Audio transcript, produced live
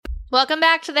Welcome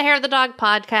back to the Hair of the Dog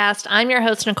podcast. I'm your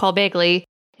host, Nicole Bagley,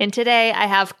 and today I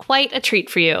have quite a treat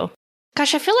for you.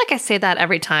 Gosh, I feel like I say that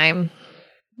every time,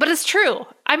 but it's true.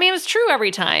 I mean, it's true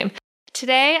every time.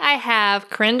 Today I have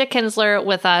Corinda Kinzler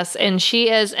with us, and she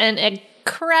is an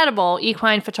incredible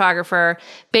equine photographer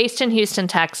based in Houston,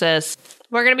 Texas.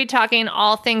 We're going to be talking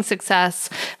all things success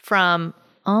from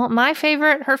my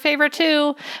favorite, her favorite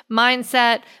too,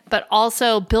 mindset, but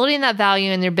also building that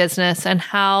value in your business and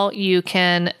how you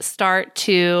can start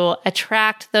to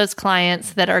attract those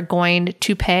clients that are going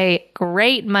to pay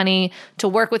great money to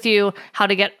work with you, how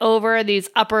to get over these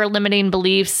upper limiting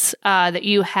beliefs that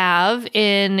you have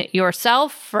in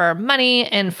yourself for money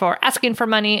and for asking for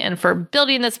money and for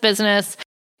building this business.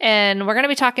 And we're going to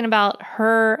be talking about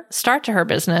her start to her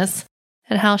business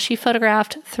and how she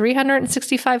photographed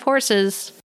 365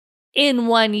 horses in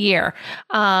 1 year.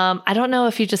 I don't know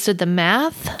if you just did the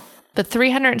math, but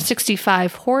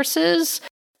 365 horses,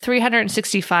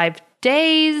 365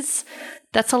 days.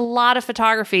 That's a lot of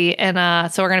photography. And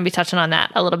so we're going to be touching on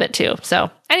that a little bit too. So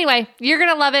anyway, you're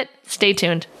going to love it. Stay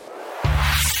tuned.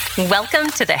 Welcome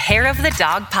to the Hair of the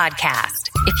Dog podcast.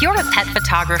 If you're a pet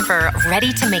photographer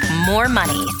ready to make more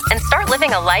money and start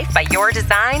living a life by your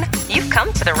design, you've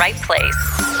come to the right place.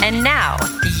 And now,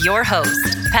 your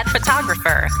host, pet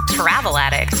photographer, travel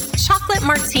addict, chocolate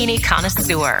martini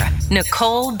connoisseur,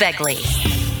 Nicole Begley.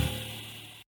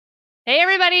 Hey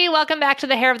everybody, welcome back to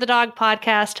the Hair of the Dog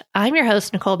podcast. I'm your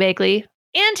host, Nicole Begley.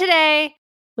 And today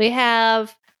we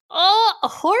have, a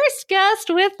horse guest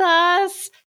with us.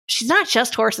 She's not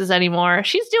just horses anymore.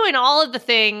 She's doing all of the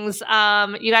things.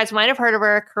 You guys might have heard of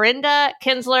her, Corinda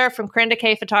Kinzler from Corinda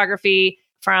K Photography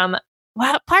from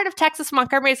what part of Texas,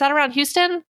 Montgomery? Is that around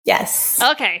Houston? Yes.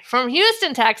 Okay, from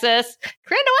Houston, Texas.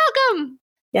 Corinda, welcome.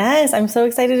 Yes, I'm so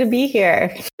excited to be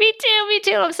here. Me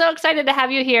too. I'm so excited to have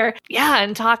you here. Yeah,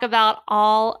 and talk about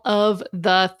all of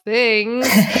the things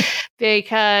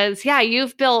because,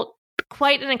 you've built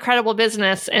quite an incredible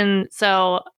business. And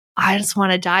so I just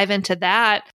want to dive into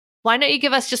that. Why don't you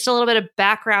give us just a little bit of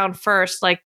background first?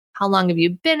 Like, how long have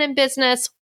you been in business?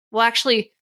 Well,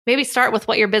 actually, maybe start with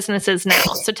what your business is now.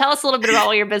 So tell us a little bit about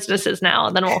what your business is now,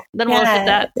 and then we'll hit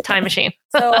that time machine.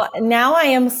 So now I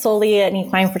am solely an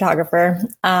equine photographer.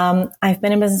 I've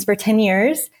been in business for 10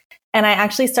 years, and I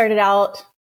actually started out.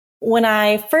 When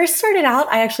I first started out,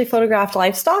 I actually photographed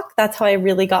livestock. That's how I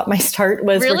really got my start,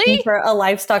 was working for a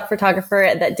livestock photographer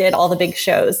that did all the big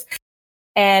shows.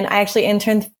 And I actually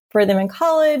interned for them in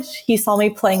college. He saw me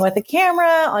playing with a camera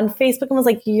on Facebook and was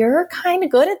like, "You're kind of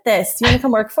good at this. Do you want to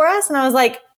come work for us?" And I was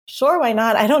like, "Sure, why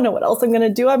not? I don't know what else I'm going to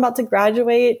do. I'm about to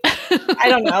graduate. I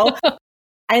don't know."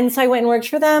 And so I went and worked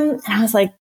for them. And I was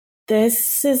like,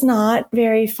 this is not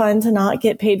very fun to not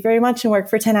get paid very much and work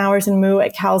for 10 hours and moo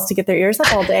at cows to get their ears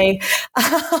up all day.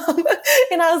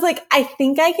 And I was like, I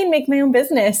think I can make my own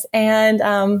business. And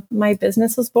my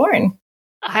business was born.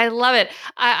 I love it.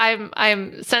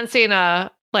 I'm sensing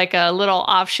a little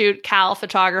offshoot cow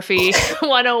photography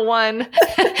 101.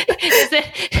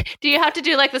 Do you have to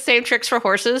do like the same tricks for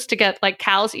horses to get like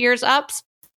cows' ears up?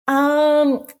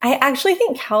 I actually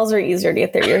think cows are easier to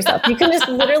get their ears up. You can just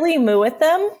literally moo with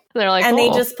them. They're like, and they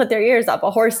just put their ears up.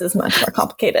 A horse is much more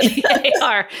complicated. They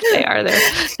are.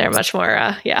 They're much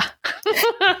more. Yes.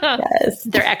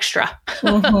 They're extra,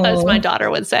 as my daughter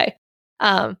would say.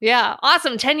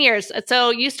 Awesome. 10 years. So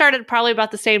you started probably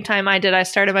about the same time I did. I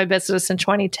started my business in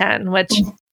 2010, which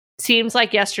seems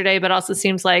like yesterday, but also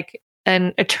seems like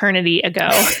an eternity ago.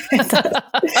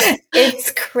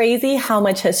 It's crazy how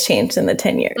much has changed in the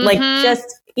 10 years. Like just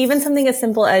even something as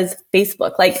simple as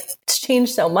Facebook, like it's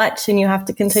changed so much and you have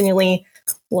to continually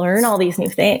learn all these new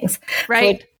things. Right. So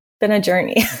it's been a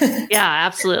journey. Yeah,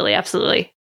 absolutely.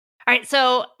 Absolutely. All right.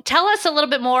 So tell us a little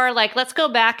bit more, like, let's go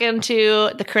back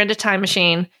into the Corinda time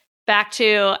machine, back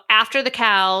to after the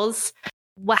cows.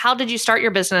 How did you start your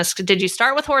business? Did you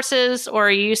start with horses or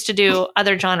you used to do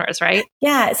other genres, right?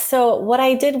 Yeah. So what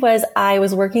I did was I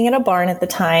was working at a barn at the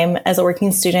time as a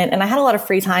working student, and I had a lot of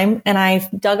free time, and I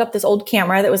dug up this old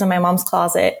camera that was in my mom's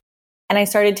closet, and I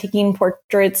started taking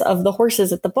portraits of the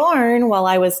horses at the barn while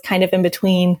I was kind of in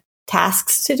between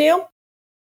tasks to do.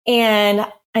 And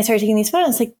I started taking these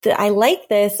photos. Like, I like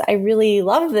this. I really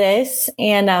love this.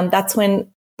 And that's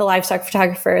when the livestock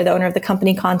photographer, the owner of the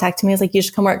company, contacted me. I was like, "You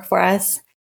should come work for us."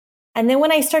 And then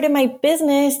when I started my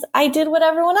business, I did what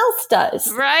everyone else does.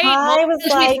 Right. I was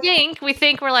like, we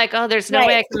think we're like, oh, there's no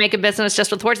way I can make a business just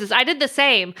with horses. I did the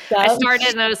same. Yep. I started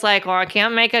and I was like, well, I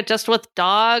can't make it just with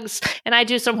dogs. And I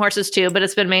do some horses too, but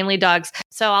it's been mainly dogs.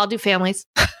 So I'll do families.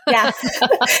 Yeah.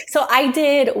 So I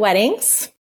did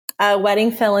weddings. A wedding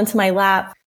fell into my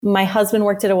lap my husband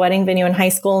worked at a wedding venue in high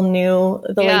school, knew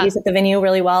the ladies at the venue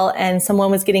really well. And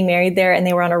someone was getting married there and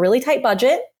they were on a really tight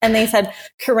budget. And they said,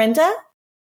 Corinda,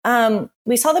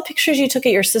 we saw the pictures you took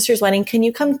at your sister's wedding. Can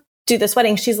you come do this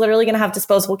wedding? She's literally going to have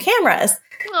disposable cameras.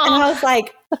 Aww. And I was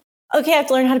like, okay, I have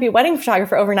to learn how to be a wedding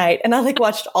photographer overnight. And I like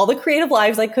watched all the creative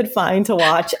lives I could find to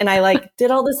watch. And I like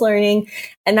did all this learning.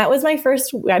 And that was my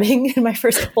first wedding in my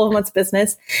first couple of months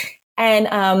business.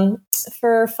 And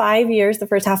for 5 years, the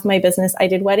first half of my business, I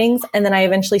did weddings. And then I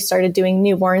eventually started doing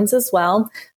newborns as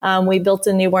well. We built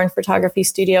a newborn photography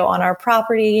studio on our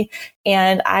property.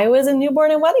 And I was a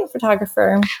newborn and wedding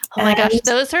photographer. Oh my gosh.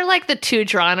 Those are like the two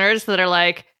drawners that are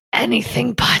like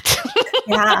anything but.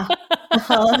 Yeah.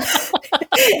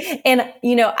 And,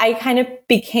 you know, I kind of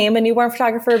became a newborn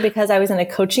photographer because I was in a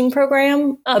coaching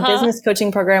program, a business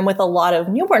coaching program with a lot of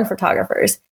newborn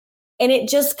photographers. And it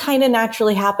just kind of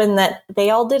naturally happened that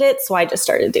they all did it. So I just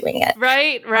started doing it.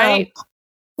 Right.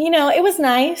 You know, it was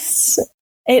nice.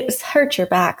 It hurt your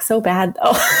back so bad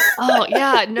though. Oh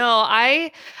yeah. No,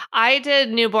 I did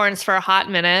newborns for a hot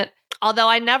minute. Although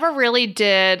I never really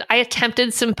did. I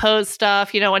attempted some pose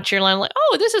stuff, you know, once you're like,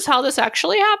 oh, this is how this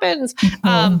actually happens.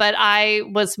 But I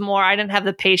didn't have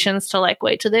the patience to like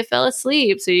wait till they fell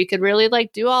asleep so you could really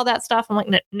like do all that stuff. I'm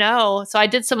like, no. So I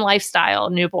did some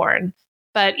lifestyle newborn.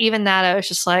 But even that, I was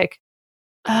just like,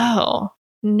 oh,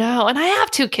 no. And I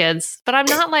have 2 kids, but I'm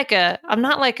not like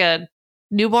a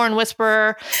newborn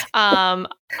whisperer.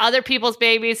 Other people's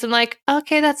babies, I'm like,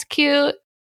 okay, that's cute.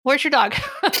 Where's your dog?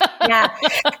 Yeah.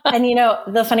 And you know,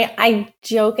 I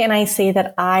joke and I say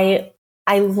that I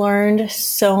learned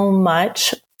so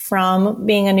much from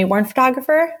being a newborn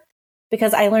photographer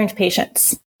because I learned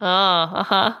patience.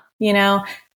 You know,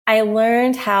 I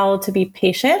learned how to be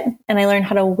patient and I learned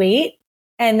how to wait.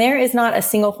 And there is not a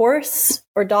single horse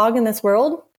or dog in this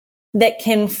world that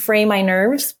can fray my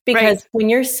nerves because when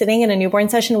you're sitting in a newborn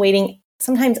session waiting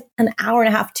sometimes an hour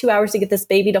and a half, 2 hours to get this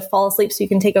baby to fall asleep so you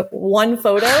can take one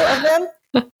photo of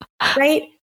them, right?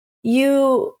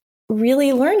 You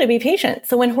really learn to be patient.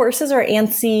 So when horses are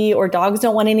antsy or dogs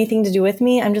don't want anything to do with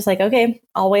me, I'm just like, okay,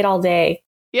 I'll wait all day.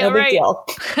 Yeah, no big deal.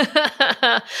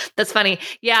 That's funny.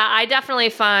 Yeah, I definitely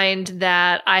find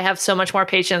that I have so much more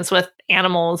patience with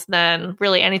animals than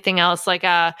really anything else. Like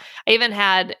I even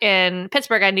had in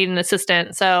Pittsburgh, I needed an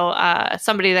assistant. So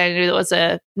somebody that I knew that was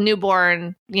a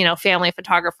newborn, you know, family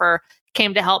photographer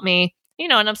came to help me, you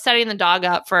know, and I'm setting the dog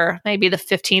up for maybe the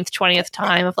 15th, 20th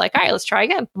time of like, all right, let's try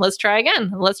again.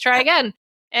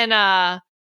 And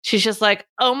she's just like,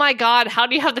 oh my God, how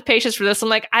do you have the patience for this? I'm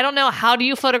like, I don't know. How do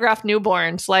you photograph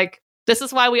newborns? Like, this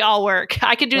is why we all work.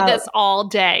 I could do this all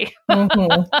day.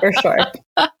 For sure.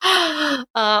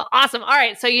 Awesome. All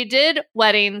right. So you did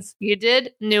weddings, you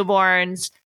did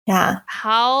newborns. Yeah.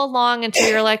 How long until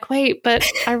you're like, wait, but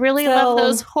I really love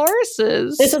those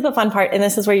horses? This is the fun part. And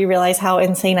this is where you realize how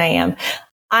insane I am.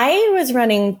 I was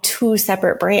running 2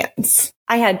 separate brands.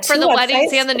 I had 2 for the websites,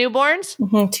 weddings and the newborns?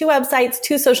 2 websites,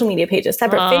 2 social media pages,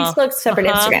 separate Facebook, separate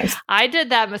Instagrams. I did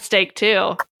that mistake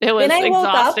too. It was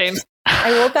exhausting.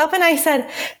 I woke up and I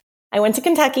said, I went to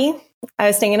Kentucky. I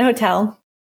was staying in a hotel.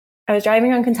 I was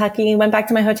driving around Kentucky, went back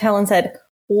to my hotel and said,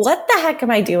 what the heck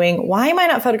am I doing? Why am I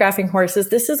not photographing horses?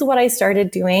 This is what I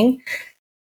started doing.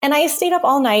 And I stayed up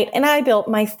all night and I built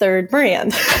my 3rd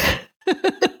brand.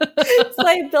 So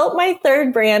I built my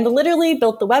 3rd brand, literally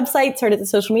built the website, started the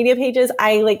social media pages.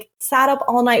 I like sat up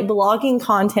all night blogging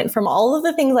content from all of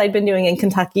the things I'd been doing in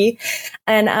Kentucky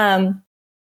and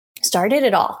started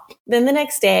it all. Then the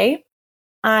next day,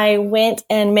 I went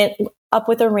and met up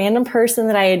with a random person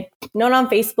that I had known on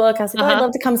Facebook. I was like, I'd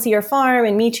love to come see your farm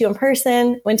and meet you in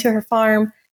person. Went to her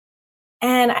farm.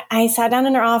 And I sat down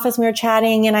in her office and we were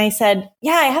chatting and I said,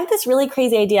 yeah, I have this really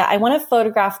crazy idea. I want to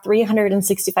photograph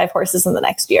 365 horses in the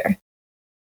next year.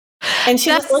 And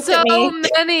she just looked at me.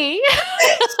 Many.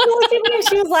 She looked at me and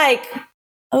she was like,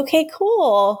 okay,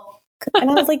 cool. And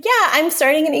I was like, yeah, I'm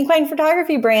starting an equine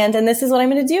photography brand and this is what I'm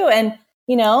going to do. And,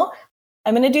 you know,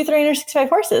 I'm going to do 365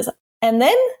 horses. And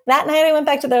then that night I went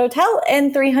back to the hotel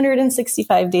and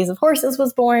 365 Days of Horses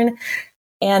was born.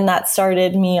 And that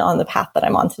started me on the path that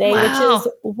I'm on today, which is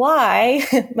why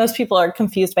most people are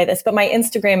confused by this. But my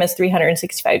Instagram is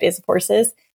 365 Days of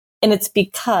Horses. And it's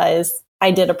because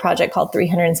I did a project called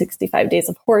 365 Days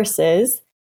of Horses.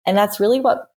 And that's really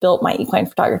what built my equine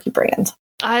photography brand.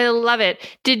 I love it.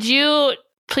 Did you,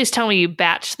 please tell me you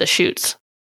batched the shoots?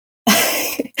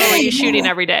 Or were you shooting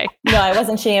every day? No, I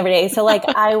wasn't shooting every day. So like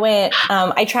I went,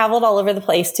 I traveled all over the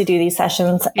place to do these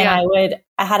sessions and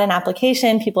I had an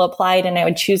application, people applied and I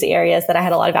would choose areas that I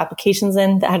had a lot of applications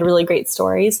in that had really great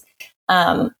stories.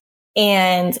 And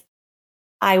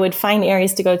I would find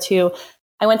areas to go to.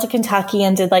 I went to Kentucky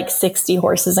and did like 60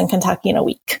 horses in Kentucky in a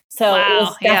week. So it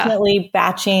was definitely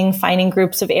batching, finding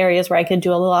groups of areas where I could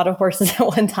do a lot of horses at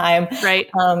one time. Right.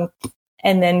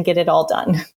 And then get it all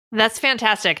done. That's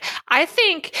fantastic. I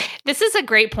think this is a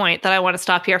great point that I want to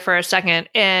stop here for a second.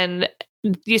 And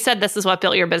you said this is what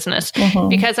built your business,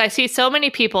 because I see so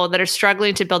many people that are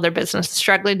struggling to build their business.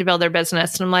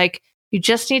 And I'm like, you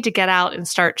just need to get out and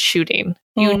start shooting.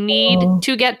 You need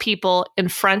to get people in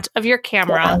front of your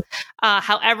camera,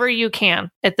 however you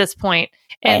can at this point.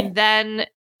 And then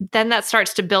that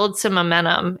starts to build some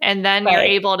momentum. And then you're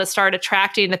able to start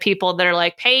attracting the people that are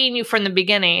like paying you from the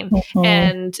beginning.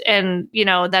 And, you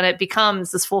know, then it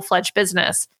becomes this full-fledged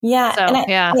business. Yeah.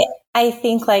 So, I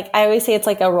think like, I always say it's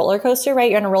like a roller coaster,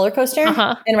 right? You're on a roller coaster.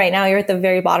 And right now you're at the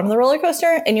very bottom of the roller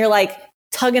coaster and you're like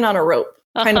tugging on a rope,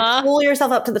 trying to pull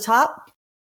yourself up to the top.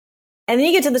 And then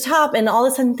you get to the top and all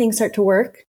of a sudden things start to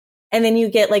work. And then you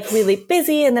get like really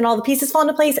busy and then all the pieces fall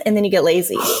into place and then you get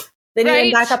lazy. Then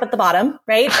you're back up at the bottom,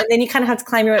 right? And then you kind of have to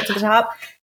climb your way up to the top.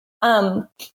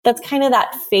 That's kind of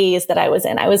that phase that I was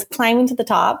in. I was climbing to the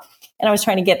top and I was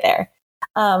trying to get there.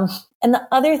 And the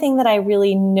other thing that I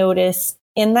really noticed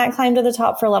in that climb to the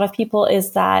top for a lot of people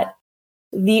is that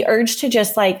the urge to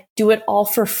just like do it all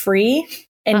for free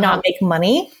and not make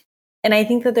money. And I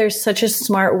think that there's such a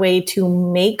smart way to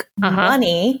make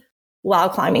money while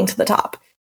climbing to the top.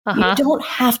 You don't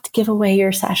have to give away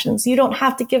your sessions. You don't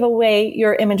have to give away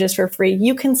your images for free.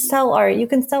 You can sell art. You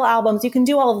can sell albums. You can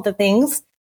do all of the things,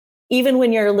 even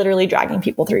when you're literally dragging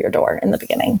people through your door in the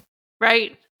beginning.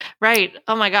 Right. Right.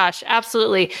 Oh my gosh.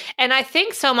 Absolutely. And I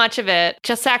think so much of it,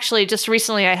 just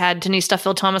recently I had Denise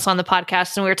Duffield Thomas on the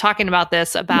podcast and we were talking about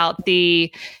this, about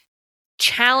the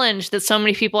challenge that so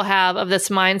many people have of this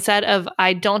mindset of,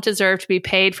 I don't deserve to be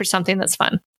paid for something that's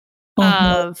fun.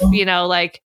 Of, you know,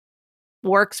 like,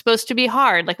 work's supposed to be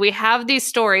hard. Like we have these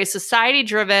stories, society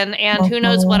driven, and who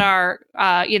knows what our,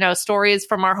 you know, stories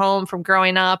from our home, from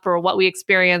growing up or what we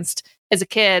experienced as a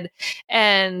kid.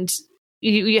 And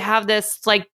you have this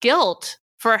like guilt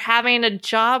for having a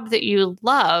job that you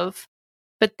love,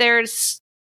 but there's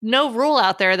no rule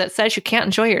out there that says you can't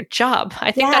enjoy your job.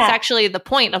 I think that's actually the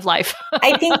point of life.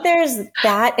 I think there's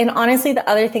that. And honestly, the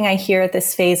other thing I hear at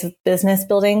this phase of business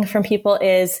building from people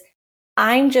is,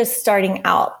 I'm just starting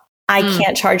out. I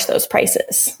can't charge those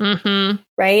prices,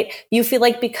 right? You feel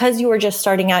like because you were just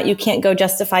starting out, you can't go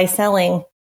justify selling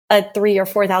a $3,000 or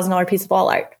 $4,000 piece of wall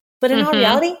art. But in all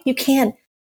reality, you can.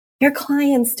 Your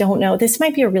clients don't know. This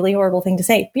might be a really horrible thing to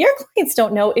say, but your clients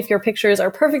don't know if your pictures are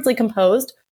perfectly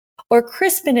composed or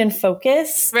crisp and in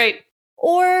focus. Right.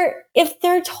 Or if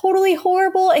they're totally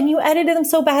horrible and you edited them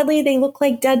so badly, they look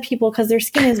like dead people because their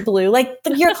skin is blue. Like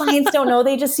your clients don't know.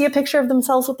 They just see a picture of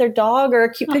themselves with their dog or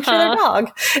a cute picture of their dog.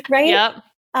 Right.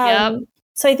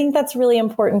 So I think that's really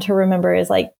important to remember is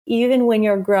like, even when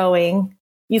you're growing,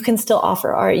 you can still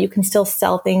offer art. You can still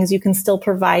sell things. You can still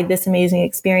provide this amazing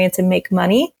experience and make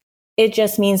money. It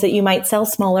just means that you might sell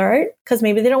smaller art because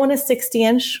maybe they don't want a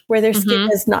 60-inch where their skin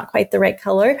is not quite the right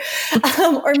color.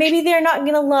 Or maybe they're not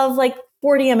going to love like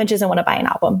 40 images and want to buy an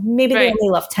album. Maybe they only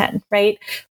love 10, right?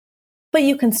 But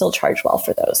you can still charge well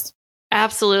for those.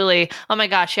 Absolutely. Oh my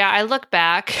gosh. Yeah. I look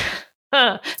back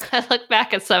at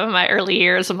some of my early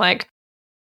years. I'm like,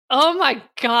 oh my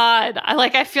God.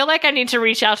 I feel like I need to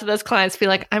reach out to those clients, be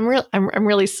like, I'm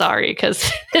really sorry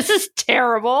because this is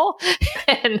terrible.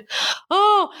 And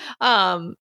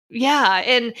yeah.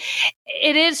 And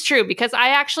it is true because I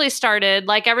actually started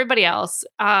like everybody else.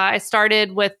 I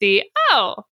started with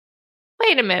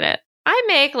wait a minute. I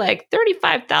make like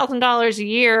 $35,000 a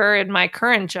year in my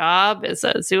current job as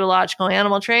a zoological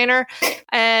animal trainer,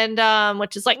 and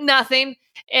which is like nothing.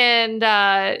 And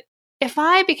if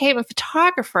I became a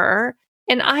photographer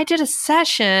and I did a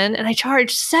session and I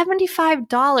charged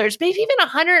 $75, maybe even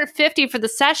 $150 for the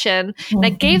session, and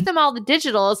I gave them all the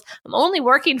digitals, I'm only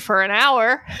working for an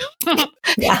hour.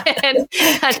 and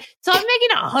so I'm making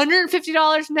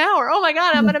 $150 an hour. Oh my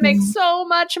God, I'm going to make so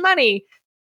much money.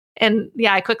 And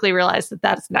yeah, I quickly realized that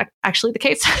that's not actually the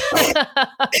case.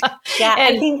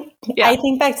 I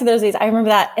think back to those days. I remember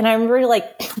that. And I remember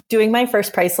like doing my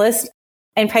first price list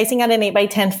and pricing out an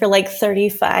 8x10 for like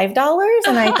 $35.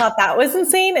 And I thought that was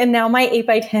insane. And now my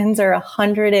 8x10s are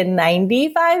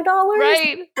 $195.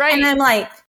 Right. And I'm like,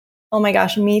 oh my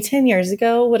gosh, me 10 years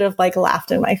ago would have like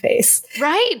laughed in my face.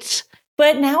 Right.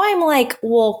 But now I'm like,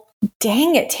 well,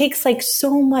 dang, it takes like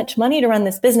so much money to run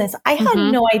this business. I had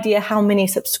no idea how many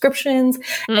subscriptions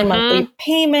and monthly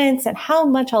payments and how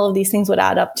much all of these things would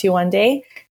add up to one day.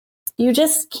 You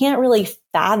just can't really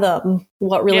fathom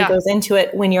what really goes into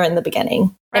it when you're in the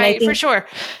beginning. Right, for sure.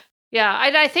 Yeah.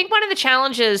 I think one of the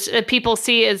challenges that people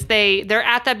see is they're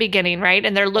at that beginning, right?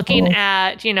 And they're looking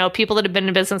at, people that have been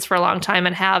in business for a long time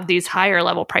and have these higher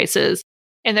level prices.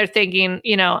 And they're thinking,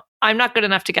 I'm not good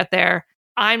enough to get there.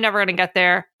 I'm never going to get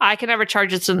there. I can never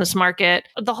charge this in this market.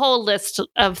 The whole list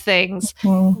of things,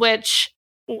 which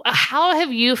how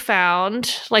have you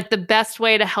found like the best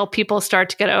way to help people start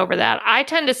to get over that? I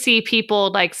tend to see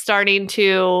people like starting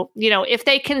to, if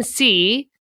they can see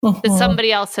that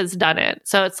somebody else has done it.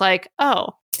 So it's like, oh,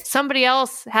 somebody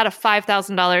else had a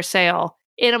 $5,000 sale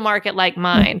in a market like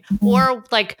mine, or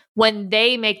like when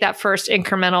they make that first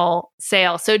incremental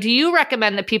sale. So do you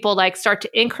recommend that people like start to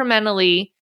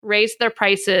incrementally raise their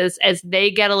prices as they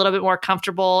get a little bit more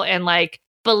comfortable and like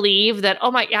believe that,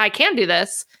 oh my, yeah, I can do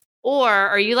this? Or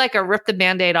are you like a rip the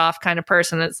Band-Aid off kind of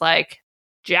person that's like,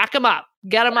 jack them up,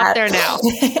 get them up there now?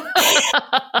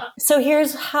 So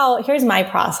here's my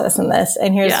process in this.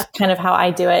 And here's kind of how I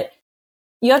do it.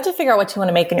 You have to figure out what you want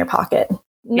to make in your pocket.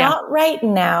 Not right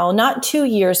now, not 2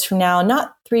 years from now,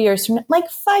 not 3 years from now, like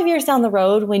 5 years down the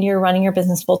road when you're running your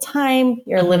business full time,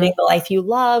 you're living the life you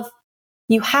love.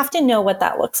 You have to know what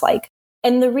that looks like.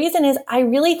 And the reason is I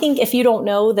really think if you don't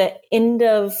know the end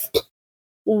of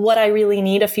what I really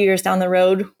need a few years down the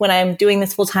road when I'm doing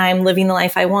this full time, living the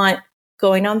life I want,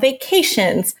 going on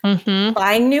vacations,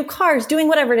 buying new cars, doing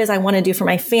whatever it is I want to do for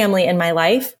my family and my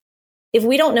life. If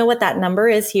we don't know what that number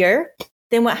is here,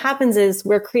 then what happens is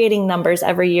we're creating numbers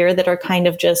every year that are kind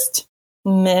of just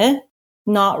meh,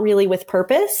 not really with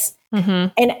purpose.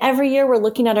 And every year we're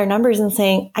looking at our numbers and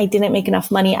saying, I didn't make enough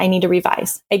money. I need to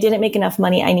revise. I didn't make enough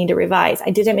money. I need to revise.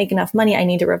 I didn't make enough money. I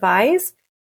need to revise.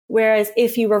 Whereas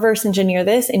if you reverse engineer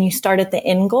this and you start at the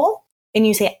end goal and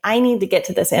you say, I need to get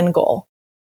to this end goal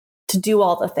to do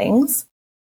all the things,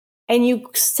 and you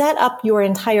set up your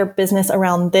entire business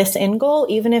around this end goal,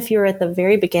 even if you're at the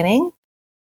very beginning,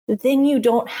 then you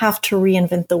don't have to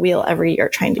reinvent the wheel every year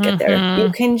trying to get there.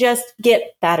 You can just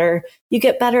get better. You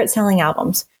get better at selling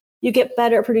albums. You get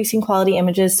better at producing quality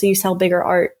images so you sell bigger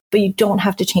art, but you don't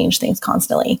have to change things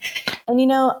constantly.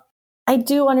 And I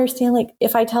do understand, like,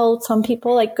 if I tell some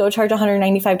people, like, go charge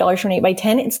 $195 for an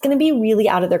 8x10, it's going to be really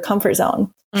out of their comfort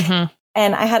zone.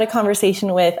 And I had a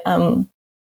conversation with one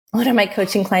of my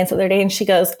coaching clients the other day, and she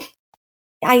goes,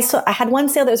 I had one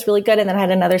sale that was really good, and then I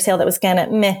had another sale that was kind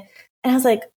of meh. And I was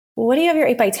like, what do you have your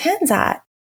 8x10s at?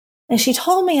 And she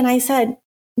told me, and I said,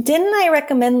 didn't I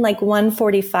recommend like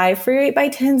 145 for your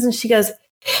 8x10s? And she goes,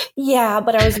 yeah,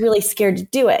 but I was really scared to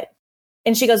do it.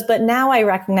 And she goes, but now I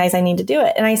recognize I need to do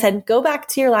it. And I said, go back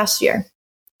to your last year,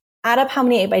 add up how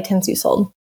many 8x10s you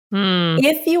sold.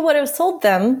 If you would have sold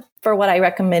them for what I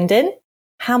recommended,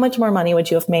 how much more money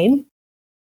would you have made?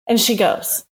 And she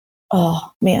goes,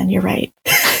 oh man, you're right.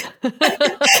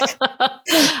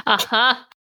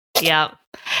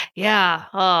 Yeah.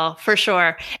 Oh, for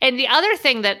sure. And the other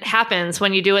thing that happens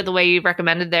when you do it the way you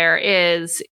recommended there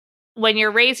is when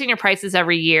you're raising your prices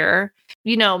every year,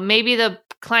 maybe the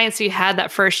clients you had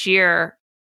that first year,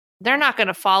 they're not going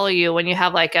to follow you when you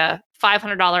have like a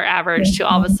 $500 average to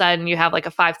all of a sudden you have like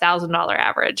a $5,000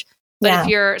 average. But if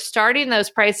you're starting those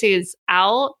prices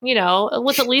out,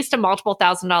 with at least a multiple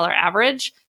 $1,000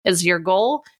 average as your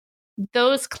goal,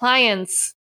 those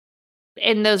clients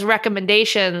and those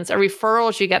recommendations or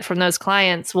referrals you get from those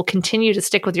clients will continue to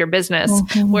stick with your business.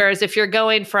 Whereas if you're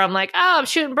going from like, oh, I'm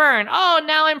shoot and burn. Oh,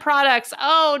 now I'm products.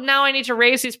 Oh, now I need to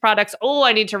raise these products. Oh,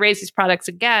 I need to raise these products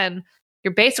again.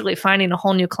 You're basically finding a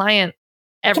whole new client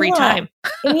every time.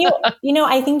 And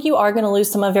I think you are going to lose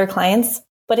some of your clients,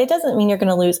 but it doesn't mean you're going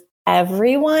to lose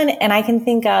everyone. And I can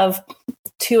think of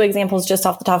 2 examples just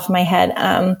off the top of my head.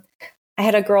 I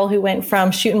had a girl who went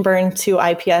from shoot and burn to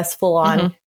IPS full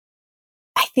on.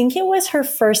 I think it was her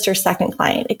first or second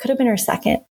client. It could have been her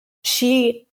second.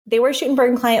 They were a shoot and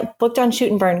burn client, booked on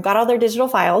shoot and burn, got all their digital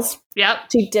files.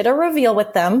 She did a reveal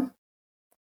with them.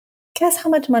 Guess how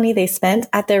much money they spent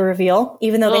at their reveal,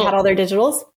 even though they had all their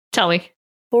digitals? Tell me.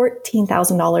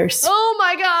 $14,000. Oh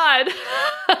my God.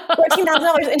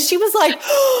 $14,000. And she was like,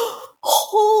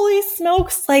 holy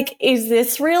smokes. Like, is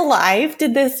this real life?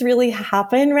 Did this really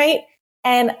happen? Right.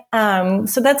 And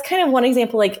so that's kind of one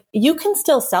example. Like, you can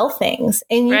still sell things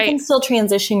and you can still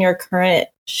transition your current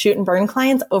shoot and burn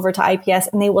clients over to IPS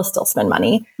and they will still spend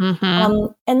money.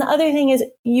 And the other thing is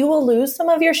you will lose some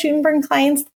of your shoot and burn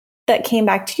clients that came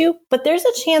back to you, but there's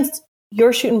a chance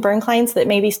your shoot and burn clients that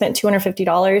maybe spent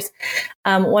 $250.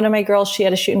 One of my girls, she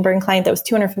had a shoot and burn client that was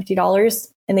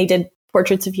 $250 and they did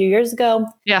portraits a few years ago.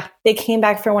 They came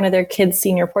back for one of their kids'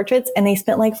 senior portraits and they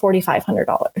spent like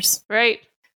 $4,500. Right.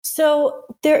 So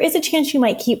there is a chance you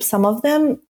might keep some of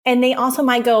them. And they also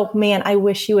might go, man, I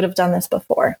wish you would have done this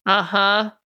before.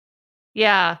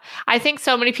 Yeah. I think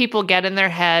so many people get in their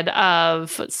head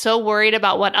of so worried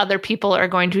about what other people are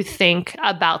going to think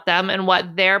about them and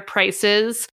what their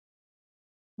prices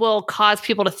will cause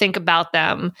people to think about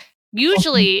them.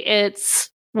 Usually it's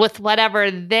with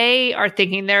whatever they are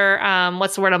thinking. They're,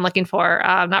 what's the word I'm looking for?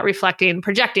 Not reflecting,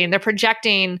 projecting. They're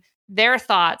projecting their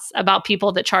thoughts about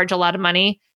people that charge a lot of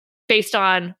money based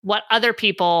on what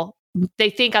they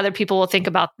think other people will think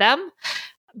about them.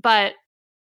 But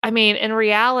I mean, in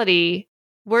reality,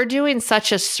 we're doing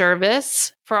such a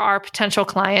service for our potential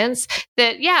clients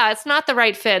that, yeah, it's not the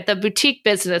right fit. The boutique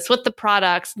business with the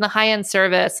products and the high-end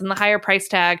service and the higher price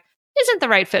tag isn't the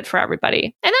right fit for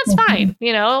everybody. And that's fine.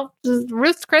 You know,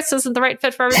 Ruth's Chris isn't the right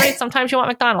fit for everybody. Sometimes you want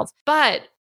McDonald's. But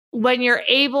when you're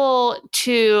able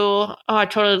to, I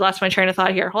totally lost my train of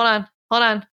thought here. Hold on.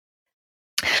 All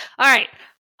right.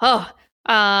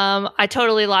 I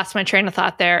totally lost my train of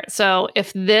thought there. So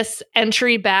if this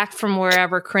entry back from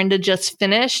wherever Corinda just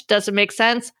finished doesn't make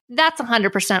sense, that's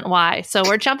 100% why. So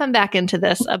we're jumping back into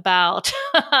this about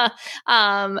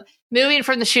moving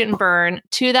from the shoot and burn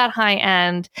to that high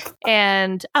end.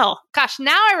 And oh gosh,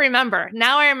 now I remember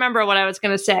what I was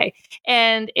going to say.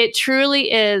 And it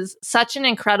truly is such an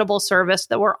incredible service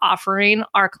that we're offering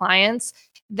our clients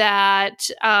that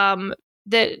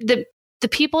the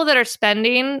people that are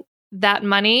spending that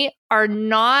money they're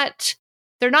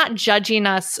not judging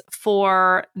us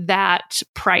for that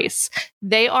price.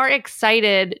 They are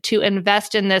excited to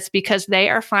invest in this because they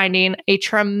are finding a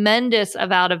tremendous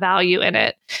amount of value in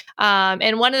it.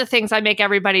 And one of the things I make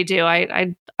everybody do,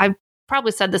 I've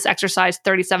probably said this exercise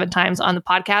 37 times on the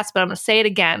podcast, but I'm going to say it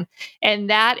again. And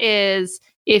that is,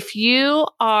 if you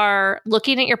are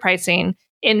looking at your pricing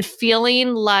and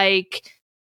feeling like,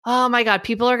 oh my God,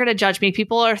 people are going to judge me.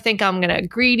 People are think I'm going to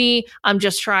greedy. I'm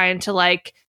just trying to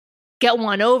like get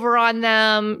one over on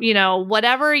them. You know,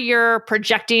 whatever you're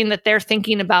projecting that they're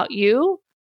thinking about you,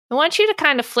 I want you to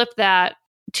kind of flip that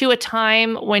to a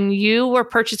time when you were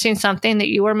purchasing something that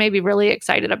you were maybe really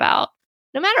excited about,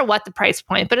 no matter what the price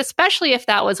point, but especially if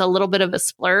that was a little bit of a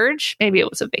splurge. Maybe it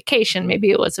was a vacation,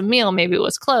 maybe it was a meal, maybe it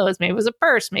was clothes, maybe it was a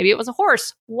purse, maybe it was a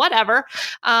horse, whatever.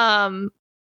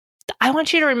 I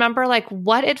want you to remember like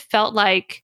what it felt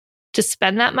like to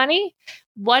spend that money,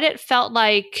 what it felt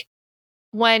like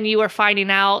when you were finding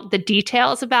out the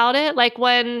details about it. Like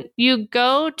when you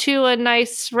go to a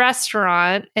nice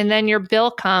restaurant and then your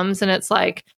bill comes and it's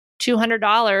like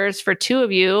 $200 for two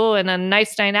of you and a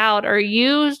nice night out. Are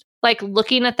you like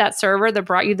looking at that server that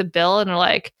brought you the bill and are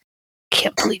like,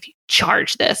 can't believe you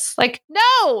charged this? Like,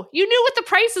 no, you knew what the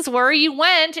prices were. You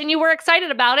went and you were excited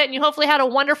about it and you hopefully had a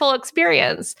wonderful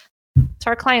experience. So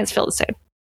our clients feel the same.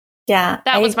 Yeah.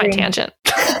 That was my tangent.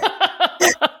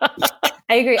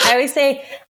 I agree. I always say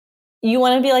you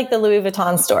want to be like the Louis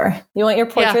Vuitton store. You want your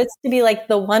portraits to be like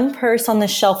the one purse on the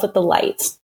shelf with the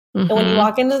lights. And when you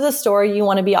walk into the store, you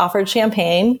want to be offered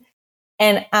champagne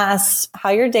and asked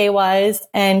how your day was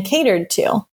and catered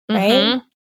to, right?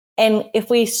 And if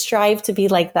we strive to be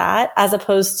like that, as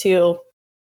opposed to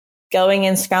going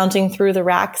and scrounging through the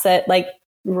racks at like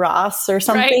Ross or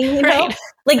something, you know,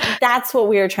 like that's what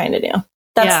we are trying to do.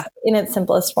 That's in its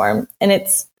simplest form. And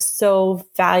it's so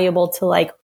valuable to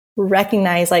like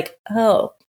recognize like,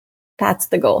 oh, that's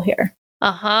the goal here.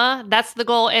 That's the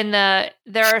goal. And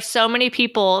there are so many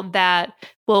people that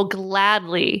will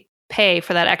gladly pay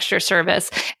for that extra service.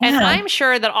 And I'm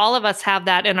sure that all of us have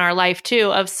that in our life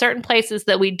too, of certain places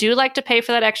that we do like to pay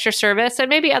for that extra service and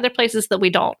maybe other places that we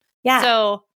don't. Yeah.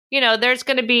 So, you know, there's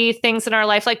going to be things in our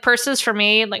life like purses for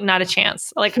me, like not a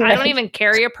chance. Like I don't even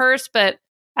carry a purse, but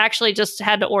actually just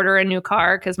had to order a new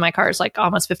car because my car is like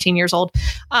almost 15 years old.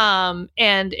 And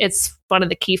it's one of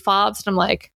the key fobs. And I'm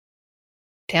like,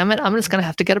 damn it, I'm just going to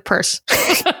have to get a purse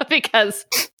because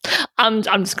I'm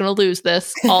just going to lose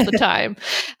this all the time.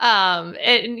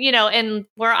 And, you know, and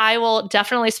where I will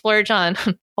definitely splurge on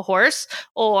a horse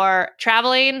or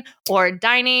traveling or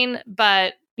dining,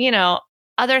 but, you know,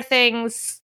 other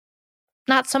things,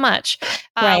 not so much.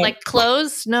 Like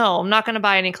clothes, no, I'm not going to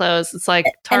buy any clothes. It's like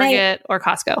Target or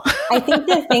Costco. I think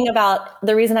the thing about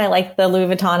the reason I like the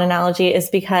Louis Vuitton analogy is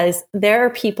because there are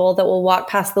people that will walk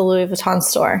past the Louis Vuitton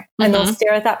store and they'll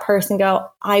stare at that purse and go,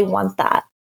 I want that.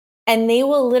 And they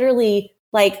will literally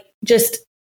like just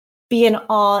be in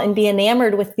awe and be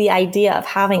enamored with the idea of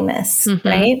having this,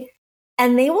 right?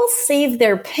 And they will save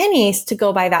their pennies to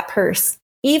go buy that purse,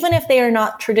 even if they are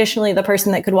not traditionally the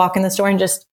person that could walk in the store and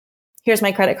just, here's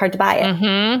my credit card to buy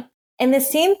it. And the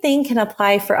same thing can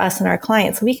apply for us and our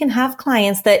clients. We can have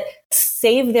clients that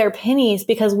save their pennies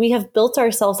because we have built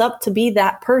ourselves up to be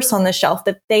that purse on the shelf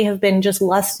that they have been just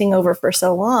lusting over for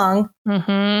so long.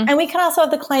 Mm-hmm. And we can also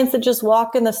have the clients that just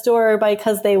walk in the store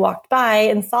because they walked by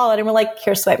and saw it and were like,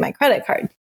 here, swipe my credit card.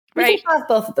 We can have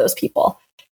both of those people.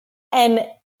 And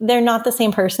they're not the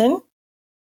same person,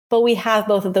 but we have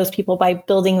both of those people by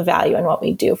building value in what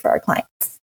we do for our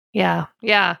clients. Yeah.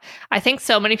 Yeah. I think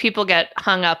so many people get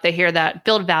hung up. They hear that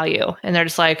build value and they're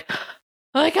just like,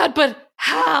 oh my God, but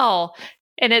how?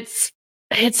 And it's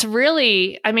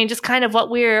really, I mean, just kind of what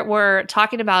we're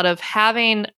talking about of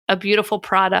having a beautiful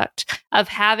product, of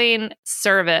having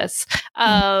service,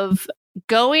 of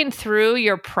going through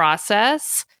your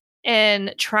process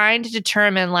and trying to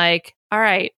determine like, all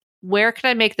right, where can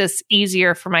I make this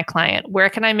easier for my client? Where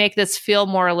can I make this feel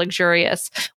more luxurious?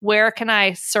 Where can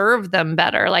I serve them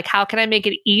better? Like, how can I make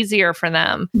it easier for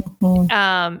them?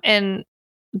 Mm-hmm. And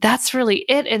that's really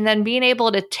it. And then being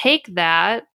able to take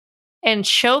that and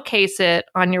showcase it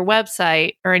on your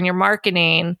website or in your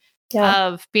marketing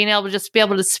of being able to just be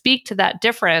able to speak to that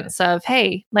difference of,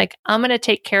 hey, like, I'm going to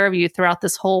take care of you throughout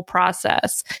this whole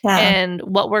process. And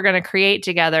what we're going to create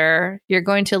together, you're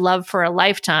going to love for a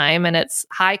lifetime, and it's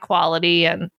high quality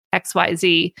and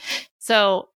XYZ.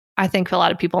 So I think a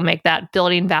lot of people make that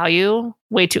building value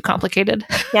way too complicated.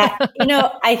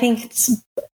 I think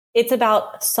it's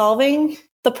about solving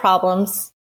the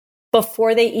problems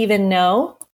before they even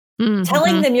know,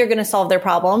 telling them you're going to solve their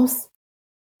problems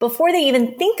before they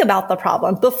even think about the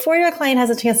problem, before your client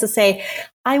has a chance to say,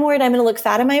 I'm worried I'm going to look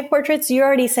fat in my portraits, you're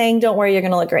already saying, don't worry, you're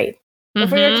going to look great.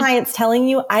 Before your client's telling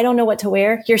you, I don't know what to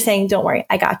wear, you're saying, don't worry,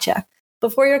 I gotcha.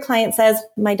 Before your client says,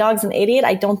 my dog's an idiot,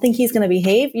 I don't think he's going to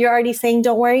behave, you're already saying,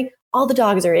 don't worry, all the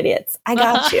dogs are idiots. I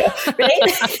got you. Right?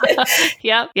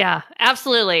 Yep. Yeah,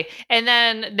 absolutely. And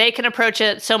then they can approach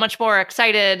it so much more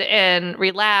excited and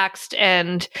relaxed.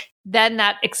 And then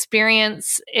that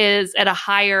experience is at a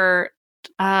higher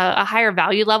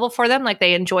value level for them. Like,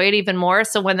 they enjoy it even more.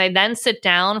 So when they then sit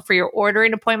down for your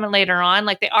ordering appointment later on,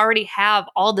 like, they already have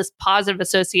all this positive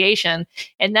association.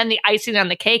 And then the icing on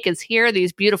the cake is here,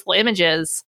 these beautiful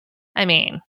images. I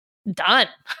mean, done.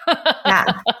 Yeah.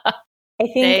 I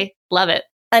think they love it.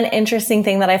 An interesting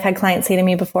thing that I've had clients say to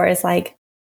me before is like,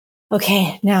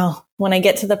 okay, now when I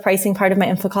get to the pricing part of my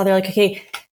info call, they're like, okay,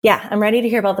 yeah, I'm ready to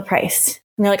hear about the price.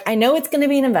 And they're like, I know it's going to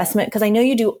be an investment because I know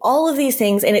you do all of these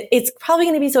things and it's probably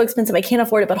going to be so expensive. I can't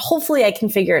afford it, but hopefully I can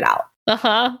figure it out.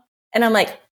 And I'm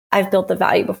like, I've built the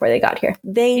value before they got here.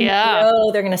 They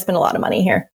know they're going to spend a lot of money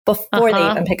here before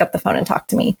they even pick up the phone and talk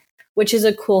to me, which is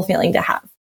a cool feeling to have.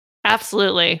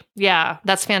 Absolutely. Yeah,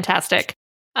 that's fantastic.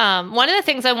 One of the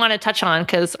things I want to touch on,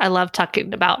 because I love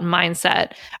talking about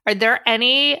mindset, are there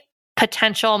any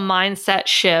potential mindset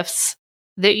shifts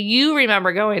that you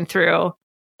remember going through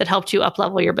that helped you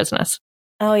up-level your business?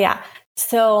 Oh, yeah.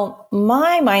 So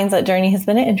my mindset journey has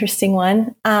been an interesting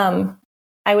one.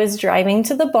 I was driving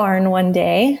to the barn one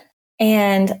day,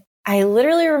 and I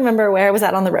literally remember where I was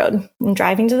at on the road. I'm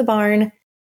driving to the barn,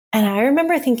 and I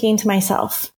remember thinking to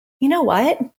myself, you know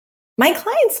what? My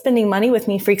clients spending money with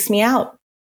me freaks me out.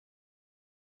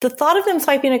 The thought of them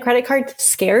swiping a credit card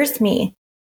scares me.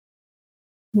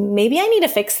 Maybe I need to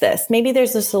fix this. Maybe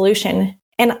there's a solution.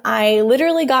 And I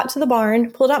literally got to the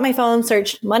barn, pulled out my phone,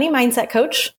 searched money mindset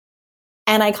coach,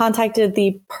 and I contacted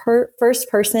the first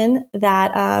person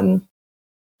that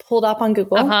pulled up on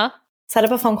Google, set up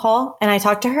a phone call, and I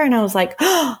talked to her, and I was like,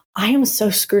 oh, I am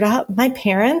so screwed up. My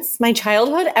parents, my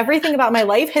childhood, everything about my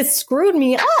life has screwed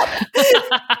me up.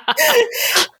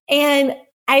 And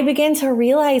I began to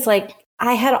realize, like,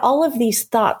 I had all of these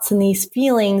thoughts and these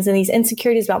feelings and these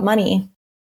insecurities about money.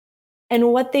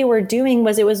 And what they were doing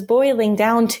was it was boiling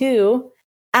down to,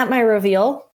 at my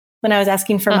reveal, when I was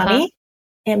asking for money,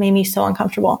 it made me so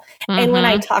uncomfortable. And when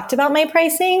I talked about my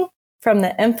pricing, from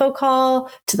the info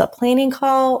call to the planning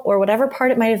call or whatever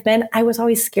part it might have been, I was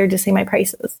always scared to say my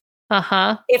prices.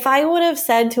 If I would have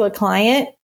said to a client,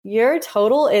 your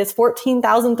total is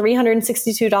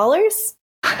 $14,362,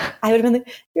 I would have been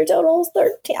like, your total is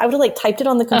 13. I would have like typed it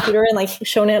on the computer and like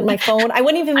shown it on my phone. I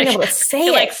wouldn't even be able to say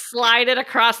it. Like slide it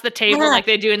across the table like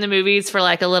they do in the movies for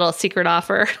like a little secret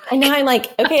offer. And now I'm like,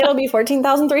 okay, it'll be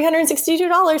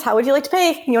 $14,362. How would you like to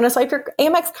pay? You want to swipe your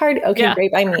Amex card? Okay,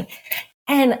 great, by me.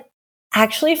 And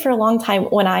actually, for a long time,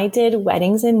 when I did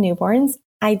weddings and newborns,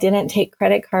 I didn't take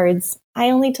credit cards. I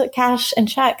only took cash and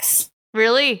checks.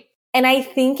 Really? And I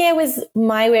think it was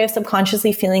my way of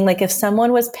subconsciously feeling like if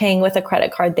someone was paying with a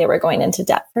credit card, they were going into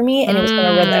debt for me and it was going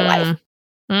to ruin their life.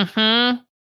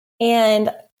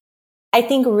 And I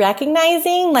think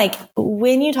recognizing, like,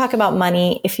 when you talk about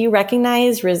money, if you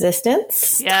recognize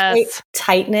resistance, Yes.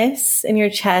 tightness in your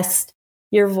chest,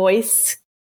 your voice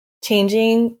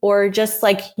changing, or just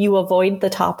like you avoid the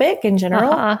topic in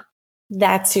general,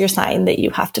 that's your sign that you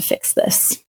have to fix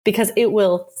this because it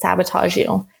will sabotage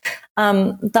you.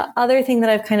 The other thing that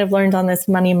I've kind of learned on this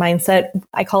money mindset,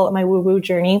 I call it my woo-woo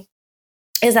journey,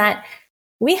 is that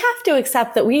we have to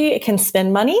accept that we can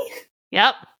spend money.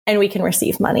 Yep. And we can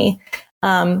receive money.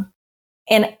 And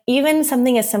even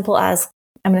something as simple as,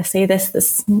 I'm going to say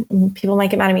this, people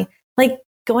might get mad at me, like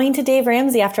going to Dave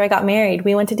Ramsey after I got married.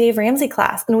 We went to Dave Ramsey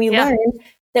class and we learned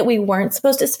that we weren't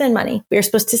supposed to spend money. We were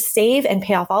supposed to save and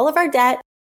pay off all of our debt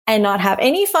and not have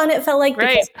any fun, it felt like,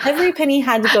 because every penny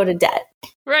had to go to debt.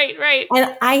 Right.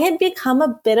 And I had become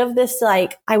a bit of this,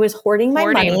 like, I was hoarding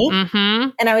my money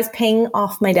and I was paying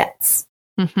off my debts.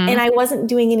 And I wasn't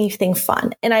doing anything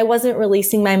fun. And I wasn't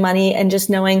releasing my money and just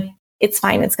knowing it's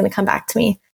fine. It's going to come back to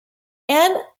me.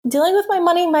 And dealing with my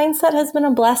money mindset has been a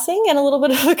blessing and a little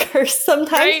bit of a curse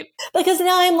sometimes. Because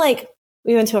now I'm like,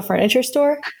 we went to a furniture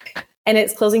store and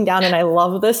it's closing down and I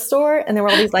love this store. And there were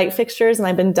all these light fixtures and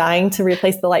I've been dying to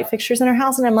replace the light fixtures in our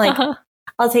house. And I'm like,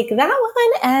 I'll take that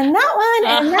one and that one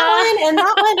and that one and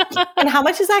that one. And how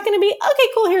much is that going to be? Okay,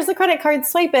 cool. Here's the credit card.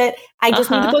 Swipe it. I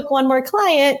just need to book one more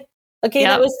client. Okay,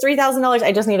 that was $3,000.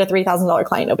 I just need a $3,000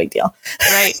 client. No big deal.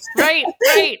 Right.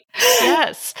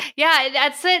 Yes. Yeah,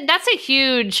 that's it. That's a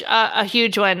huge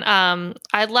one.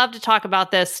 I'd love to talk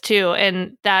about this too.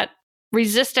 And that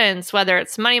resistance, whether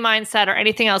it's money mindset or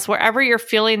anything else, wherever you're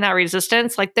feeling that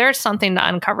resistance, like there's something to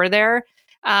uncover there.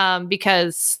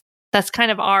 Because that's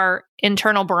kind of our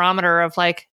internal barometer of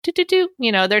like,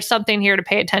 there's something here to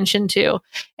pay attention to.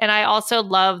 And I also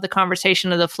love the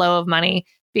conversation of the flow of money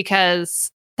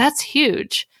because that's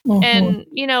huge. And,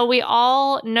 we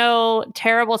all know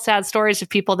terrible, sad stories of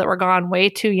people that were gone way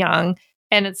too young.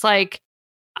 And it's like,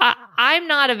 I'm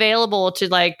not available to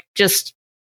like just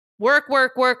work,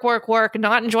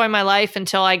 not enjoy my life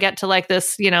until I get to like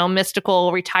this,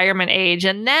 mystical retirement age.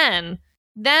 And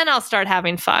then I'll start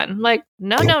having fun. Like,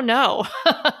 no.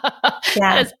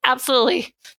 That is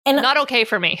absolutely not okay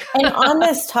for me. And on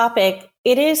this topic,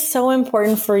 it is so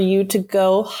important for you to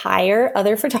go hire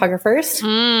other photographers,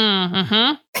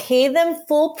 pay them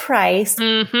full price,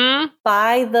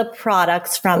 buy the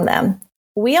products from them.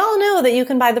 We all know that you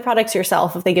can buy the products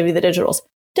yourself if they give you the digitals.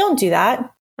 Don't do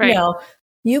that. Right. No,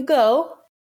 you go,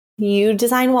 you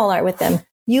design wall art with them.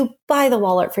 You buy the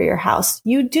wall art for your house.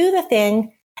 You do the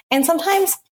thing. And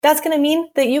sometimes that's going to mean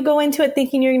that you go into it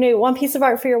thinking you're going to do one piece of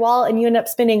art for your wall and you end up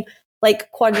spending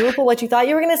like quadruple what you thought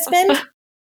you were going to spend.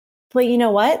 But you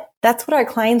know what? That's what our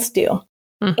clients do.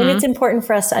 And it's important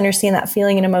for us to understand that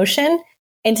feeling and emotion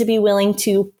and to be willing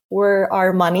to pour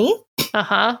our money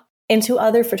into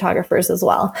other photographers as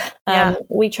well.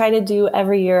 We try to do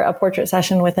every year a portrait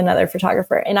session with another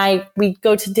photographer. And we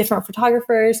go to different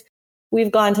photographers.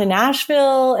 We've gone to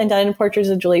Nashville and done portraits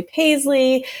of Julie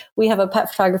Paisley. We have a pet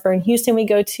photographer in Houston we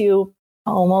go to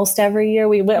almost every year.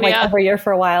 We went every year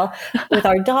for a while with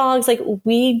our dogs. Like,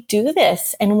 we do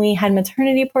this, and we had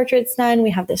maternity portraits done.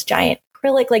 We have this giant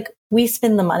acrylic. Like, we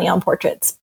spend the money on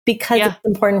portraits because it's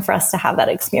important for us to have that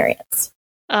experience.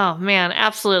 Oh man,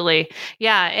 absolutely.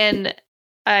 Yeah. And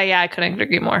I couldn't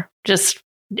agree more. Just,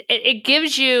 it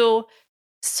gives you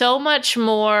so much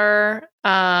more.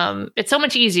 It's so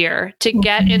much easier to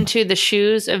get into the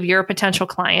shoes of your potential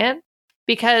client,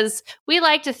 because we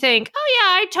like to think, oh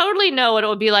yeah, I totally know what it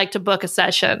would be like to book a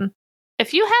session.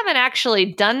 If you haven't actually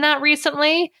done that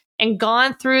recently and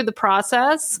gone through the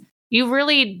process, you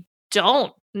really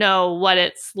don't know what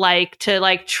it's like to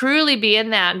like truly be in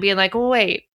that and being like, oh,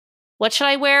 wait, what should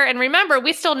I wear? And remember,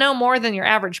 we still know more than your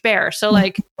average bear. So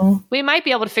like, we might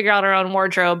be able to figure out our own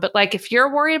wardrobe, but like, if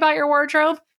you're worried about your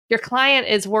wardrobe, your client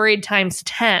is worried times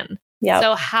 10.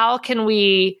 So how can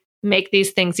we make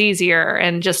these things easier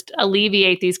and just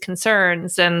alleviate these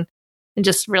concerns and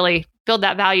just really build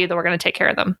that value that we're going to take care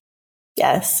of them?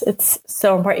 Yes, it's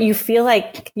so important. You feel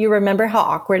like you remember how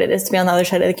awkward it is to be on the other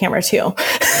side of the camera too.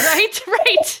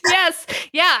 Right. Yes.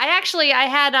 Yeah. I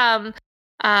had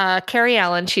Carrie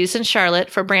Allen. She's in Charlotte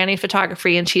for branding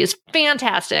photography, and she is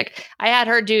fantastic. I had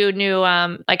her do new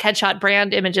like headshot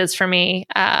brand images for me.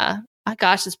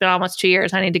 Gosh, it's been almost 2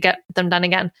 years. I need to get them done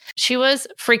again. She was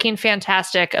freaking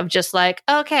fantastic of just like,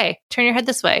 okay, turn your head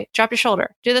this way, drop your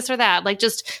shoulder, do this or that. Like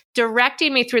just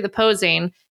directing me through the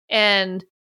posing. And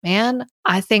man,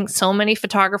 I think so many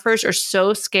photographers are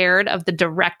so scared of the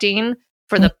directing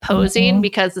for the posing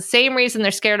because the same reason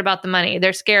they're scared about the money,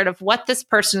 they're scared of what this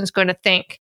person is going to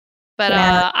think.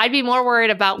 But I'd be more worried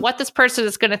about what this person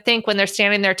is going to think when they're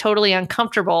standing there totally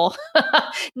uncomfortable,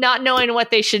 not knowing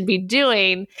what they should be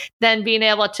doing, than being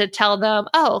able to tell them,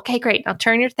 oh, okay, great. Now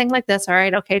turn your thing like this. All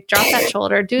right. Okay. Drop that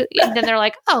shoulder. And then they're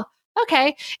like, oh,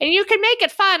 okay. And you can make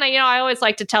it fun. I always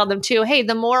like to tell them too, hey,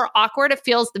 the more awkward it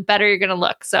feels, the better you're going to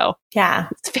look. So yeah,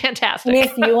 it's fantastic. And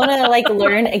if you want to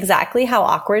learn exactly how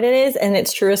awkward it is in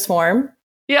its truest form.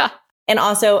 Yeah. And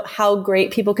also how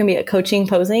great people can be at coaching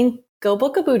posing, go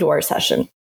book a boudoir session.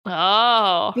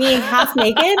 Oh. Being half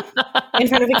naked in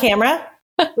front of a camera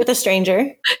with a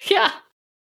stranger. Yeah.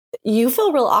 You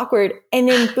feel real awkward. And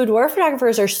then boudoir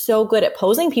photographers are so good at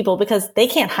posing people because they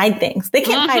can't hide things. They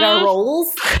can't hide our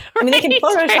roles. I mean, they can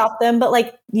Photoshop them, but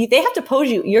they have to pose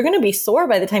you. You're going to be sore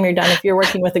by the time you're done if you're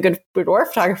working with a good boudoir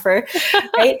photographer,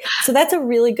 right? So that's a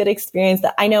really good experience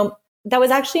that I know. That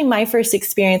was actually my first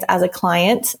experience as a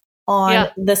client on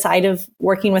the side of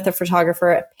working with a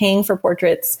photographer, paying for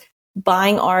portraits,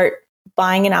 buying art,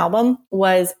 buying an album,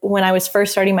 was when I was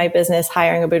first starting my business,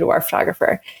 hiring a boudoir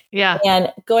photographer. Yeah.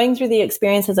 And going through the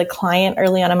experience as a client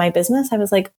early on in my business, I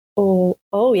was like, oh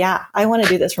yeah, I want to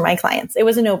do this for my clients. It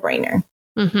was a no-brainer.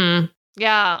 Mm-hmm.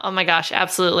 Yeah. Oh my gosh.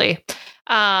 Absolutely.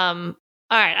 All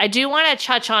right. I do want to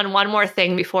touch on one more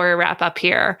thing before we wrap up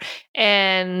here.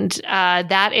 And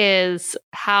that is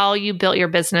how you built your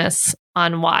business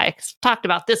on why. 'Cause we've talked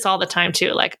about this all the time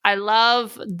too. I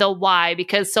love the why,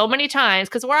 because so many times,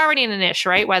 because we're already in a niche,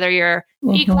 right? Whether you're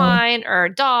equine or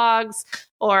dogs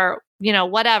or,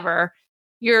 whatever,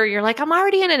 you're like, I'm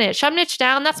already in a niche. I'm niche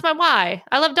down. That's my why.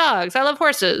 I love dogs. I love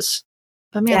horses.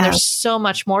 But man, there's so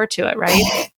much more to it,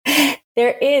 right?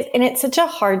 There is. And it's such a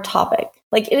hard topic.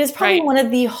 It is probably one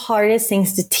of the hardest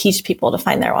things to teach people to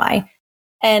find their why.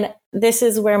 And this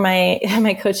is where my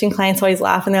coaching clients always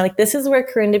laugh, and they're like, this is where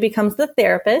Corinda becomes the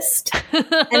therapist.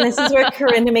 And this is where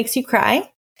Corinda makes you cry.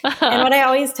 And what I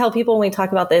always tell people when we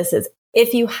talk about this is,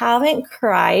 if you haven't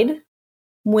cried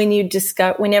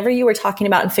whenever you were talking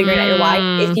about and figuring out your why,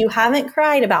 if you haven't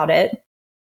cried about it,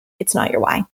 it's not your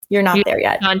why. You're not there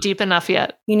yet. Not deep enough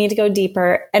yet. You need to go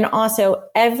deeper. And also,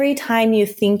 every time you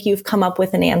think you've come up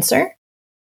with an answer,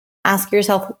 ask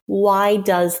yourself, why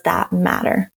does that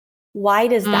matter? Why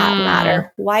does that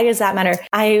matter? Why does that matter?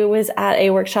 I was at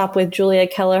a workshop with Julia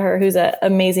Kelleher, who's an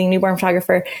amazing newborn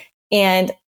photographer, and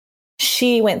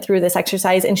she went through this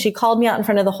exercise and she called me out in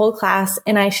front of the whole class.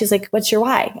 And she's like, what's your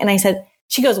why? And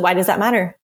she goes, why does that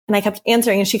matter? And I kept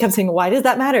answering and she kept saying, why does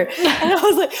that matter? And I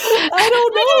was like, I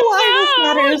don't know why this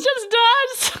matters. It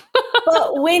just does.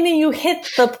 But when you hit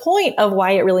the point of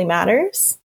why it really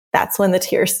matters, that's when the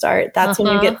tears start. That's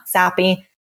when you get sappy.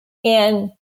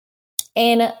 And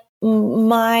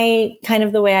my kind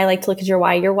of the way I like to look at your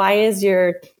why is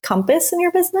your compass in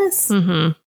your business.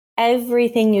 Mm-hmm.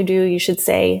 Everything you do, you should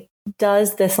say,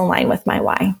 does this align with my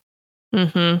why?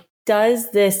 Mm-hmm.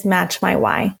 Does this match my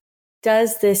why?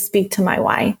 Does this speak to my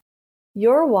why?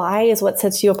 Your why is what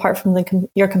sets you apart from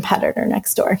your competitor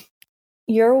next door.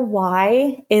 Your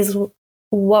why is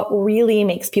what really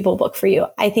makes people book for you.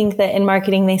 I think that in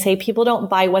marketing, they say people don't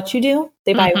buy what you do.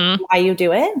 They buy why you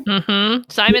do it. Mm-hmm.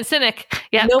 Simon Sinek.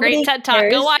 Yeah. Great TED Talk.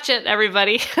 Go watch it,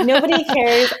 everybody. Nobody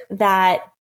cares that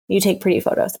you take pretty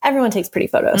photos. Everyone takes pretty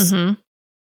photos. Mm-hmm.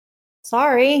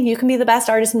 Sorry, you can be the best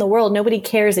artist in the world. Nobody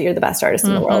cares that you're the best artist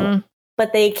in the world,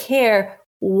 but they care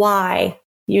why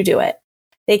you do it.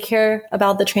 They care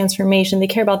about the transformation. They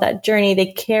care about that journey.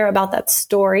 They care about that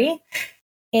story.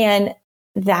 And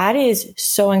that is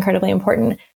so incredibly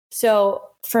important. So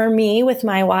for me, with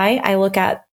my why, I look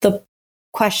at the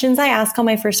questions I ask on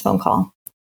my first phone call.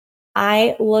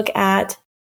 I look at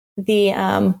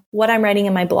the what I'm writing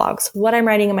in my blogs, what I'm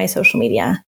writing in my social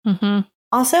media. Mm-hmm.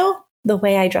 Also, the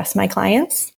way I dress my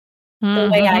clients, the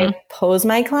way I pose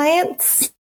my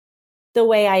clients, the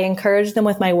way I encourage them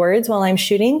with my words while I'm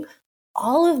shooting.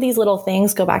 All of these little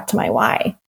things go back to my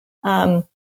why. I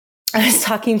was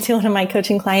talking to one of my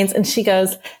coaching clients and she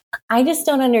goes, I just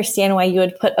don't understand why you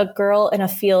would put a girl in a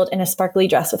field in a sparkly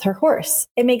dress with her horse.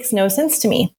 It makes no sense to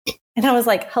me. And I was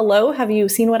like, hello, have you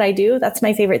seen what I do? That's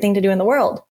my favorite thing to do in the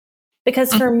world.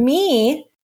 Because for me,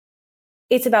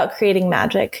 it's about creating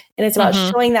magic, and it's about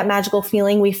showing that magical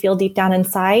feeling we feel deep down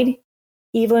inside,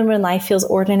 even when life feels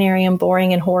ordinary and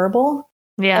boring and horrible.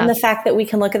 Yeah. And the fact that we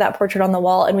can look at that portrait on the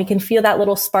wall and we can feel that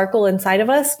little sparkle inside of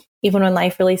us, even when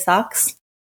life really sucks.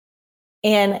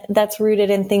 And that's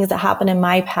rooted in things that happened in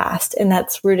my past. And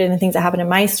that's rooted in things that happened in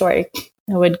my story.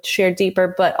 I would share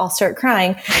deeper, but I'll start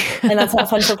crying. And that's not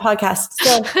fun for podcasts.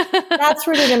 So that's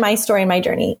rooted in my story and my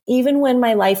journey. Even when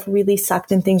my life really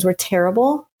sucked and things were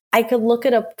terrible, I could look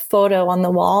at a photo on the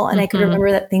wall and I could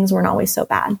remember that things weren't always so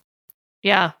bad.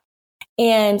 Yeah.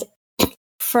 And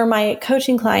for my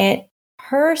coaching client,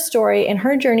 her story and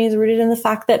her journey is rooted in the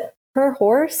fact that her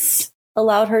horse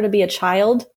allowed her to be a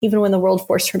child, even when the world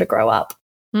forced her to grow up.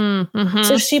 Mm-hmm.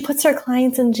 So she puts her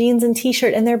clients in jeans and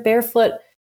t-shirt and they're barefoot,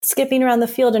 skipping around the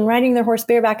field and riding their horse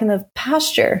bareback in the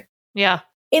pasture. Yeah.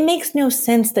 It makes no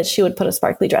sense that she would put a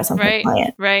sparkly dress on her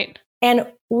client. Right. And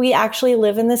we actually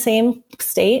live in the same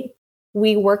state.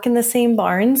 We work in the same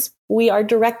barns. We are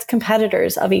direct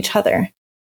competitors of each other.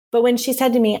 But when she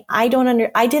said to me, I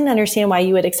didn't understand why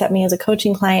you would accept me as a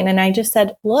coaching client. And I just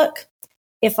said, look,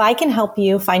 if I can help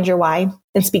you find your why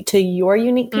and speak to your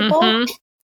unique people,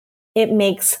 it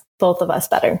makes both of us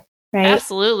better. Right.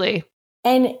 Absolutely.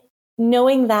 And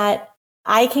knowing that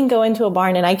I can go into a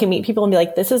barn and I can meet people and be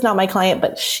like, this is not my client,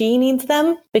 but she needs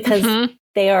them because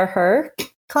they are her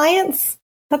clients.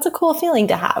 That's a cool feeling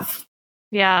to have.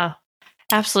 Yeah,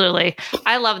 absolutely.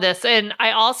 I love this. And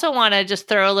I also want to just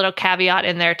throw a little caveat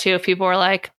in there too. If people are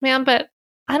like, man, but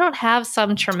I don't have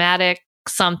some traumatic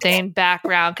something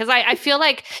background. Cause I feel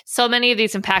like so many of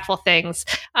these impactful things,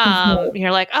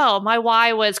 you're like, oh, my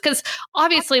why was, cause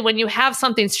obviously when you have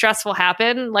something stressful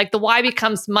happen, like the why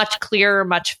becomes much clearer,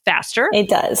 much faster. It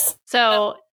does.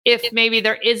 So if maybe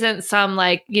there isn't some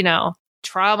like,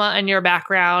 trauma in your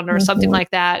background or something like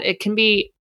that, it can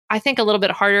be, I think, a little bit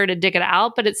harder to dig it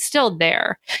out, but it's still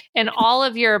there. And all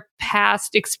of your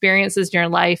past experiences in your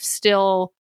life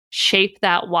still shape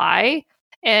that why.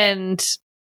 And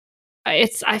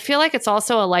I feel like it's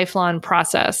also a lifelong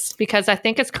process because I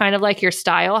think it's kind of like your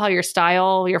style, how your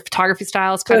photography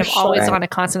style is kind of always on a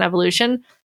constant evolution.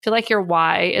 I feel like your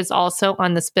why is also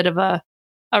on this bit of a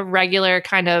regular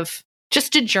kind of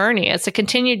just a journey. It's a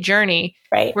continued journey,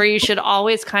 right? Where you should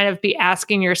always kind of be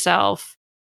asking yourself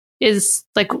is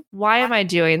like, why am I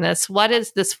doing this? What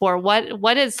is this for?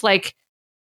 What is like,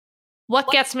 what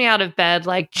gets me out of bed,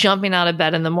 like jumping out of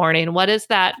bed in the morning? What is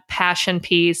that passion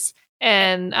piece?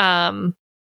 And, and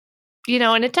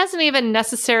it doesn't even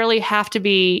necessarily have to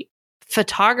be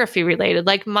photography related.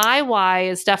 Like my why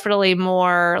is definitely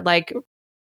more like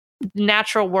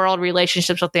natural world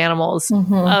relationships with animals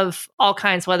of all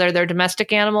kinds, whether they're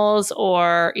domestic animals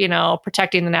or,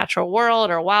 protecting the natural world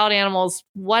or wild animals,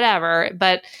 whatever.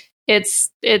 But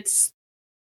it's,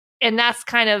 and that's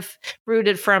kind of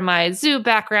rooted from my zoo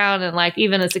background. And like,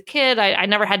 even as a kid, I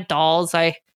never had dolls.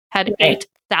 I had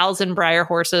 8,000 Breyer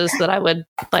horses that I would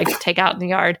like take out in the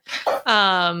yard.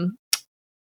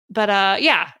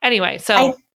 Anyway,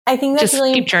 so I think that's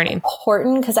really keep journeying.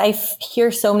 Important because I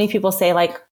hear so many people say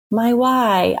like, my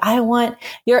why, I want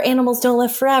your animals don't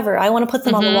live forever. I want to put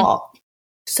them on the wall.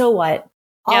 So what?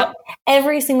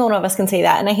 Every single one of us can say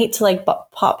that. And I hate to like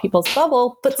pop people's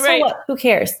bubble, but so what? Who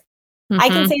cares? I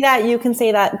can say that. You can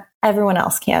say that. Everyone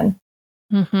else can.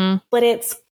 But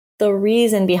it's the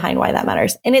reason behind why that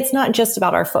matters. And it's not just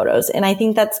about our photos. And I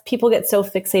think that's people get so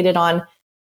fixated on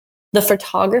the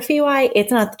photography why.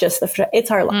 It's not just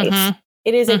it's our life.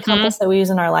 It is a compass that we use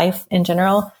in our life in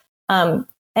general.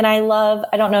 And I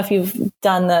don't know if you've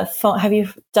done have you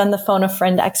done the phone a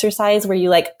friend exercise where you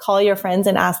like call your friends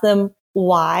and ask them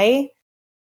why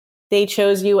they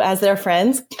chose you as their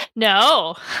friends?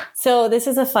 No. So this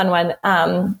is a fun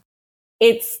one.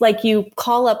 It's like you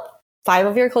call up 5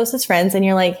 of your closest friends and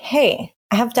you're like, hey,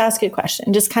 I have to ask you a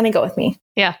question. Just kind of go with me.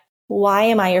 Yeah. Why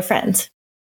am I your friend?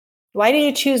 Why do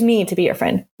you choose me to be your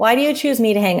friend? Why do you choose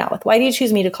me to hang out with? Why do you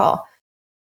choose me to call?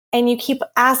 And you keep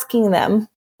asking them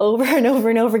over and over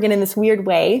and over again in this weird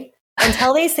way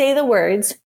until they say the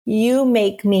words, you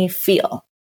make me feel.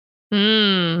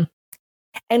 And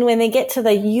when they get to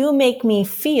the you make me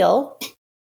feel,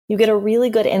 you get a really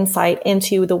good insight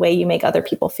into the way you make other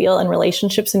people feel in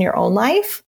relationships in your own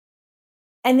life.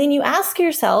 And then you ask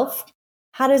yourself,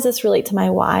 how does this relate to my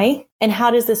why? And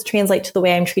how does this translate to the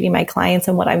way I'm treating my clients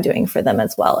and what I'm doing for them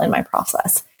as well in my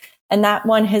process? And that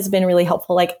one has been really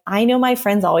helpful. Like I know my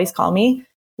friends always call me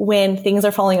when things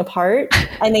are falling apart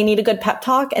and they need a good pep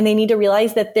talk and they need to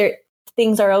realize that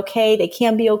things are okay. They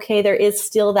can be okay. There is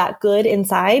still that good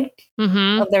inside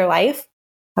of their life.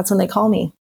 That's when they call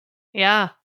me. Yeah.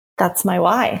 That's my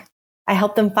why. I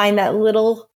help them find that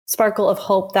little sparkle of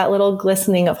hope, that little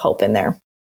glistening of hope in there.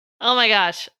 Oh my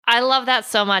gosh. I love that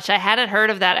so much. I hadn't heard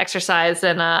of that exercise.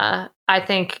 And I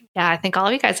think all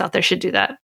of you guys out there should do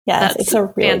that. Yes, that's it's a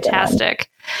really fantastic.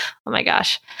 Oh my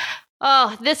gosh.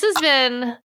 Oh, this has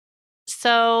been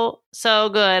so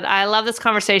good. I love this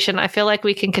conversation. I feel like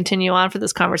we can continue on for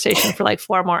this conversation for like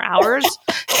 4 more hours,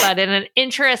 but in an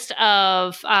interest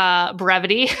of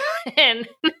brevity and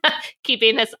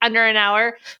keeping this under an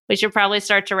hour, we should probably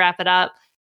start to wrap it up.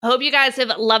 I hope you guys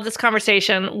have loved this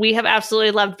conversation. We have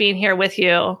absolutely loved being here with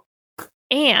you.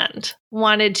 and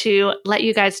wanted to let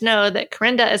you guys know that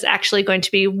Corinda is actually going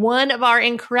to be one of our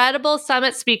incredible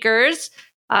summit speakers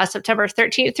September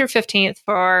 13th through 15th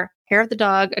for Hair of the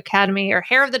Dog Academy or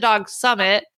Hair of the Dog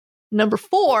Summit, number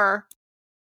 4,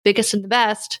 biggest and the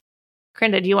best.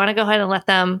 Corinda, do you want to go ahead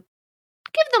and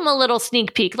give them a little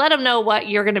sneak peek? Let them know what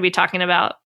you're going to be talking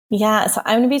about. Yeah, so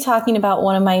I'm going to be talking about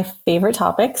one of my favorite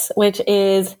topics, which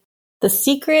is the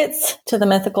secrets to the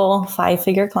mythical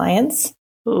 5-figure clients.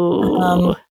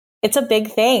 Ooh. It's a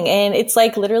big thing, and it's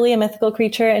like literally a mythical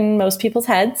creature in most people's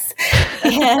heads.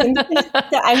 And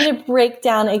so I'm going to break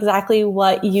down exactly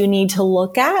what you need to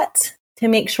look at to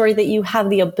make sure that you have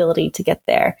the ability to get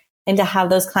there and to have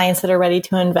those clients that are ready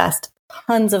to invest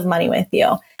tons of money with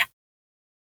you.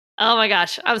 Oh my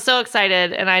gosh, I'm so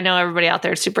excited. And I know everybody out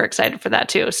there is super excited for that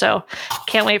too. So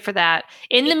can't wait for that.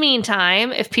 In the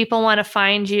meantime, if people want to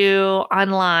find you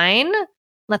online,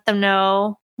 let them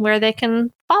know where they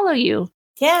can follow you.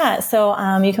 Yeah, so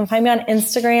you can find me on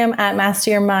Instagram at Master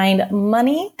Your Mind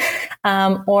Money,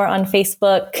 or on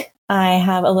Facebook. I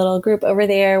have a little group over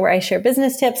there where I share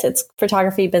business tips. It's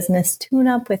Photography Business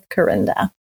Tune-Up with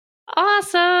Corinda.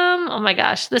 Awesome. Oh my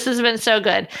gosh, this has been so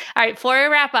good. All right, before we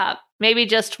wrap up, maybe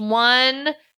just one,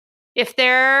 if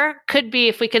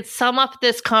we could sum up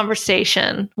this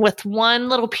conversation with one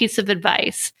little piece of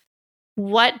advice,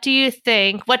 what do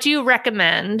you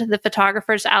recommend the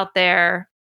photographers out there?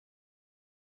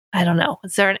 I don't know.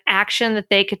 Is there an action that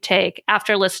they could take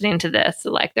after listening to this?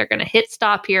 Like they're going to hit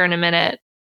stop here in a minute.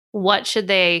 What should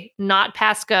they not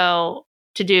pass go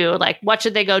to do? Like what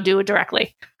should they go do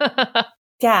directly?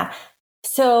 Yeah.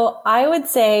 So I would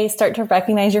say start to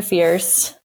recognize your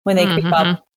fears when they creep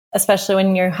up, especially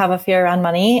when you have a fear around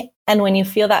money. And when you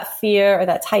feel that fear or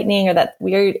that tightening or that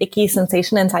weird icky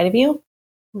sensation inside of you,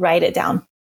 write it down.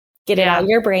 Get it out of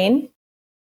your brain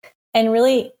and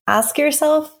really ask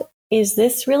yourself, is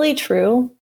this really true?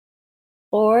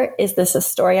 Or is this a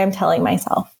story I'm telling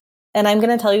myself? And I'm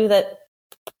going to tell you that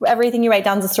everything you write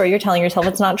down is a story you're telling yourself.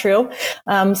 It's not true.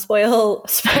 Spoiler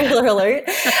alert.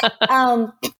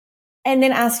 And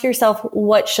then ask yourself,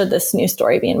 what should this new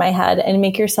story be in my head? And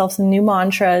make yourself some new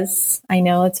mantras. I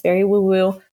know it's very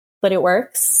woo-woo, but it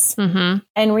works. And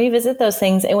revisit those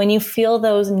things. And when you feel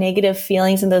those negative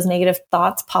feelings and those negative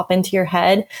thoughts pop into your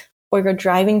head, or you're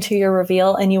driving to your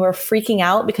reveal and you are freaking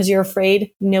out because you're afraid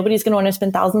nobody's going to want to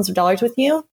spend thousands of dollars with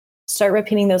you, start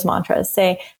repeating those mantras.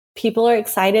 Say, people are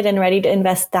excited and ready to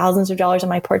invest thousands of dollars in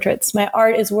my portraits. My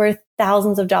art is worth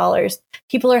thousands of dollars.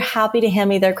 People are happy to hand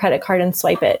me their credit card and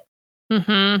swipe it.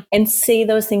 And say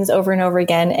those things over and over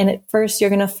again. And at first, you're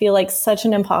going to feel like such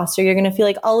an imposter. You're going to feel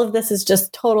like all of this is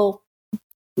just total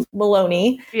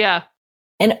baloney. Yeah.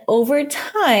 And over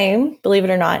time, believe it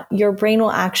or not, your brain will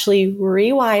actually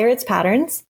rewire its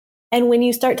patterns. And when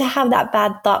you start to have that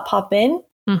bad thought pop in,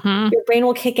 your brain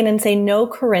will kick in and say, no,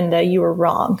 Corinda, you were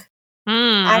wrong.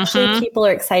 Actually, people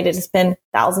are excited to spend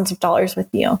thousands of dollars with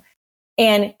you.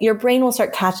 And your brain will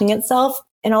start catching itself.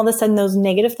 And all of a sudden, those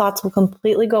negative thoughts will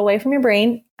completely go away from your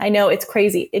brain. I know it's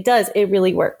crazy. It does. It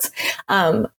really works.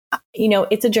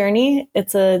 It's a journey.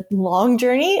 It's a long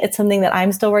journey. It's something that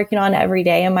I'm still working on every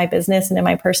day in my business and in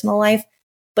my personal life,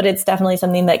 but it's definitely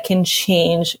something that can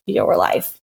change your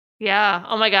life. Yeah.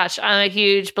 Oh my gosh. I'm a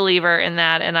huge believer in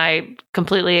that. And I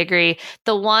completely agree.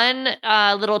 The one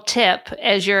little tip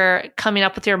as you're coming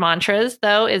up with your mantras,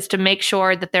 though, is to make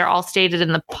sure that they're all stated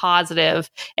in the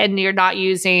positive and you're not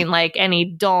using like any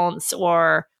don'ts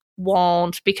or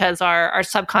won't, because our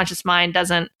subconscious mind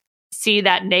doesn't see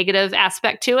that negative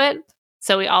aspect to it.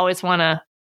 So we always want to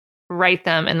write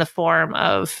them in the form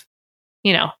of,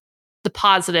 the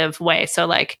positive way. So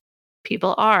like,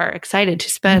 people are excited to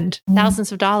spend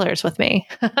thousands of dollars with me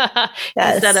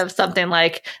instead of something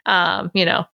like,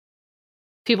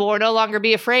 people will no longer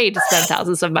be afraid to spend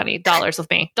thousands of dollars with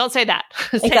me. Don't say that.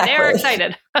 Say they're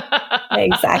excited.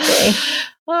 Exactly.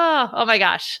 Oh my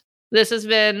gosh. This has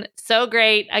been so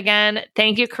great. Again,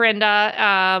 thank you,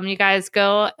 Corinda. You guys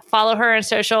go follow her on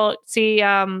social, see,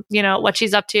 what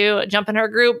she's up to, jump in her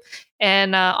group,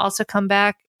 and also come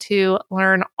back to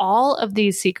learn all of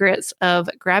these secrets of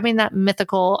grabbing that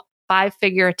mythical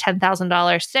 5-figure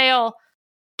 $10,000 sale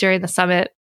during the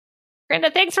summit.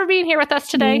 Corinda, thanks for being here with us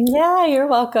today. Yeah, you're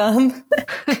welcome.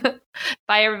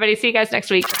 Bye, everybody. See you guys next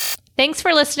week. Thanks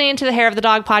for listening to the Hair of the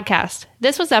Dog podcast.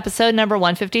 This was episode number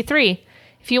 153.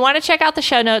 If you want to check out the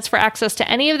show notes for access to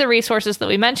any of the resources that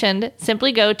we mentioned,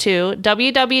 simply go to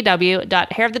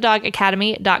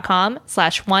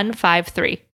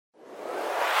www.hairofthedogacademy.com/153.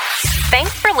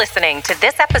 Thanks for listening to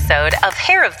this episode of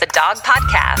Hair of the Dog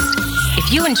podcast. If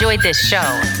you enjoyed this show,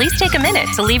 please take a minute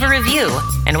to leave a review.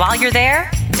 And while you're there,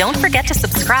 don't forget to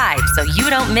subscribe so you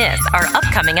don't miss our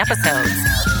upcoming episodes.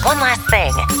 One last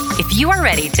thing, if you are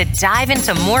ready to dive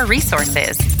into more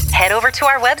resources, head over to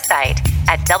our website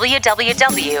at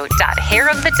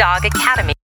www.hairofthedogacademy.com.